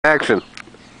Action.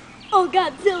 Oh,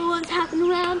 Godzilla was hopping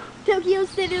around Tokyo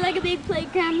City like a big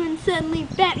playground when suddenly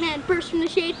Batman burst from the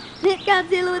shade and hit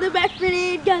Godzilla with a back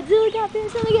grenade. Godzilla got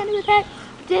pissed and began to attack,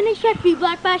 but didn't expect to be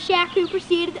blocked by Shaq, who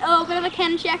proceeded to open up a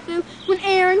cannon. Shaq flew when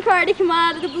Aaron Carter came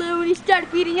out of the blue and he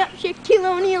started beating up Shaquille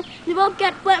O'Neal. They both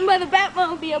got flattened by the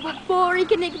Batmobile, but before he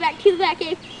could make it back to the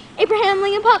Batcave, Abraham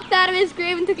Lincoln popped out of his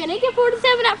grave and took an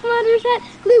AK-47 out from under his head,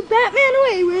 blew Batman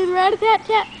away with a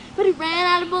rat-a-tat-tat. But he ran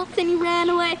out of bullets and he ran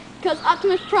away, because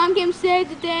Optimus Prime came to save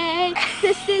the day.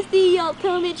 This is the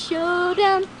ultimate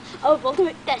showdown of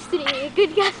ultimate destiny.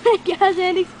 Good guys, bad guys,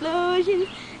 and explosions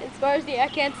as far as the eye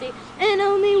can't see. And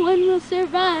only one will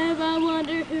survive, I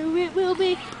wonder who it will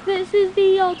be. This is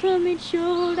the ultimate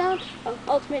showdown of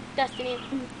ultimate destiny.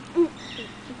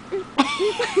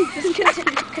 Just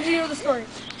continue the story.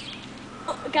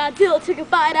 Godzilla took a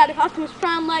bite out of Optimus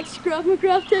Prime like Scrub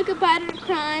McGruff took a bite out of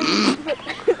crime.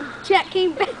 Jack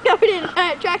came back over to the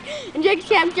fire truck, and Jackie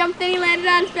Chan jumped in, he landed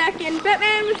on his back, and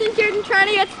Batman was injured and trying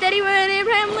to get steady when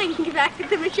Abraham Lincoln came back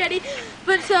with the machete.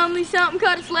 But suddenly something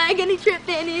caught his leg and he tripped,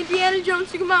 and Indiana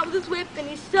Jones took him out with his whip, and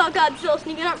he saw Godzilla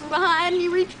sneaking up from behind, and he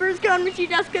reached for his gun, which he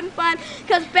just couldn't find,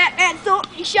 because Batman saw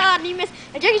he shot and he missed,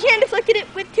 and Jackie Chan deflected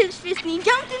it with his fist, and he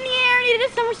jumped in the air and he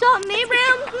did a somersault, and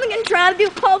Abraham Lincoln tried to do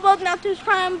a pole vault, and Optimus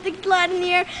Prime with the glide in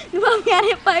the air, and both got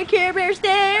hit by a Care Bear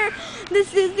stare.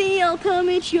 This is the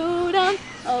ultimate showdown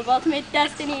of ultimate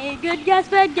destiny. Good guys,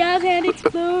 bad guys, and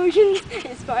explosions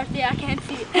as far as the eye can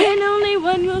see. And only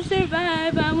one will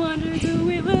survive, I wonder who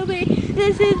it will be.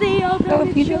 This is the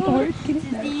ultimate showdown. This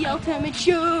is the ultimate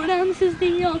showdown. This is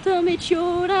the ultimate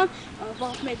showdown of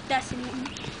ultimate destiny.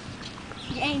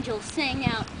 The angels sang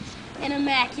out an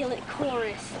immaculate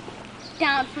chorus.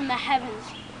 Down from the heavens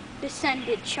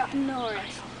descended Chuck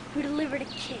Norris, who delivered a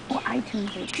kick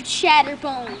which could shatter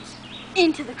bones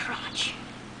into the crotch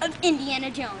of Indiana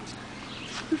Jones,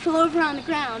 who fell over on the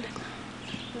ground,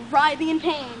 writhing in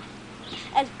pain,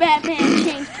 as Batman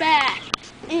changed back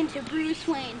into Bruce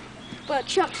Wayne. But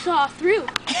Chuck saw through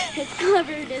his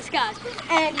clever disguise,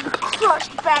 and he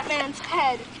crushed Batman's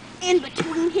head in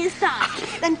between his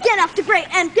thighs, then get off the gray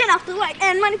and get off the white,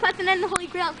 and Money Python and the Holy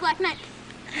Grail of Black Knight,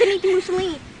 Benito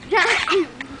Mussolini,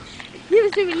 he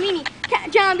was doing meanie,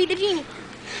 John B. the Genie.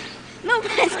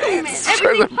 Lopez,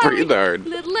 everything breathe hard.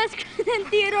 Little less than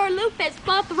Theodore Lopez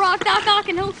fought the Rock, Doc Ock,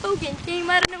 and Hulk Hogan. Came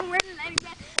out of nowhere and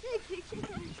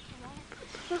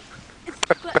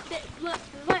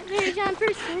but Mary John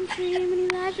first century when he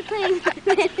lives are playing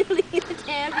the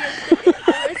champions. The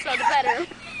worse for the better.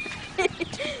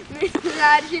 Mr.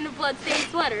 Rogers in a bloodstained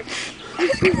sweater.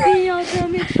 This is the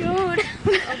ultimate showdown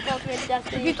of ultimate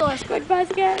destiny. Goodbye,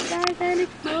 guys, and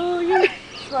explosions.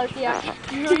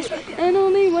 And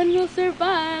only one will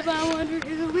survive, I wonder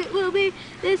who it will be.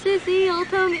 This is the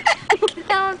ultimate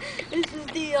showdown. This is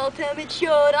the ultimate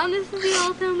showdown. This is the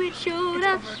ultimate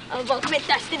showdown of ultimate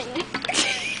destiny.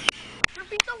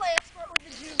 Repeat the last part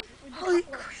with the Jew. Holy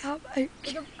crap.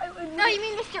 No, you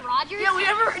mean Mr. Rogers? Yeah, we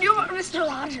ever heard about Mr.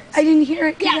 Rogers. I didn't hear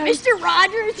it. Yeah, Mr.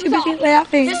 Rogers. Too busy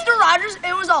laughing. Mr. Rogers,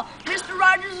 it was all. Mr.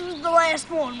 Rogers was the last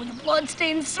one with the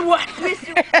bloodstained sweat.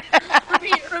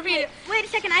 Repeat it. Wait a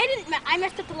second, I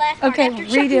messed up the last part after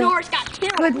Chuck redo. Norris got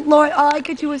killed. Good Lord, all I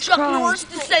could do was Chuck cry. Norris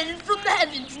descended from the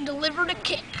heavens and delivered a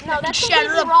kick No, that that's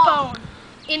shattered a completely wrong. bone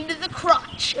into the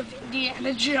crotch of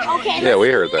Indiana Jones. Okay, Yeah, we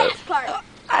heard the that. last part.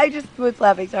 I just was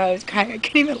laughing, so I was crying. I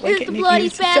couldn't even look It at was the Nikki.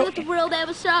 bloodiest He was battle so that the world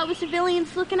ever saw, with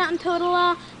civilians looking out in total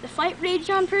awe. The fight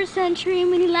raged on for a century,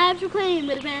 many lives were claimed,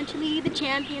 but eventually the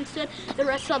champion stood. The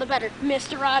rest saw the better.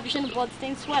 Mr. Rogers in a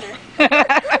bloodstained sweater.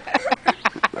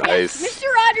 Nice. Mr.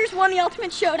 Rogers won the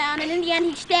ultimate showdown, and in the end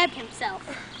he stabbed himself.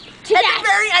 At the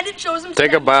very end, it shows him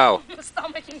Take a bow. the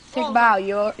stomach and Take a bow.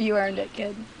 You earned it,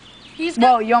 kid. He's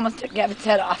Whoa, you almost gave its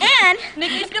head off. And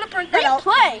Nikki's gonna print that out.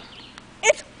 replay.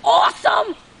 It's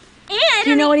awesome. And Do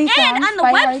you know on any the end, songs on the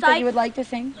by heart that website, you would like to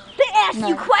sing? they ask you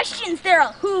No. questions there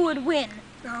of who would win.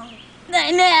 No.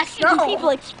 And they ask you No. people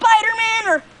like Spider-Man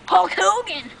or Hulk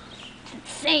Hogan. It's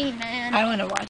insane, man. I want to watch